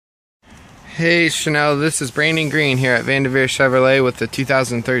Hey Schanel, this is Brandon Greene here at VanDevere Chevrolet with the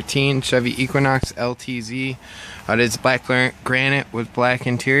 2013 Chevy Equinox LTZ. It is black granite with black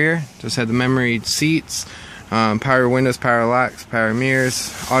interior. Just had the memory seats, power windows, power locks, power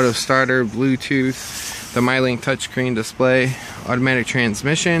mirrors, auto starter, Bluetooth, the MyLink touchscreen display, automatic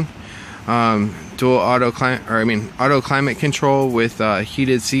transmission, dual auto climate control with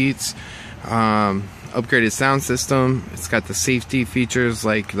heated seats. Upgraded sound system. It's got the safety features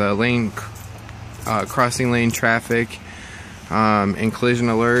like the lane crossing lane traffic and collision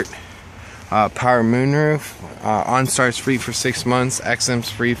alert, power moonroof, OnStar's free for 6 months, XM's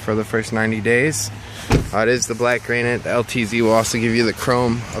free for the first 90 days. It is the black granite. The LTZ will also give you the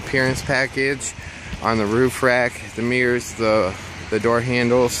chrome appearance package on the roof rack, the mirrors, the door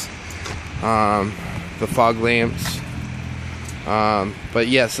handles, the fog lamps. But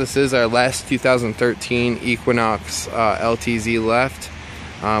yes, this is our last 2013 Equinox LTZ left.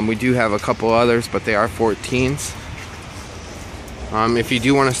 We do have a couple others, but they are 14s. If you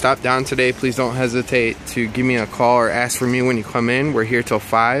do want to stop down today, please don't hesitate to give me a call or ask for me when you come in. We're here till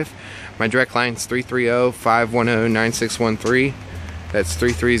 5. My direct line is 330-510-9613. That's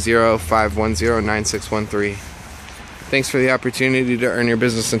 330-510-9613. Thanks for the opportunity to earn your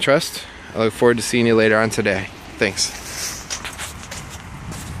business and trust. I look forward to seeing you later on today. Thanks.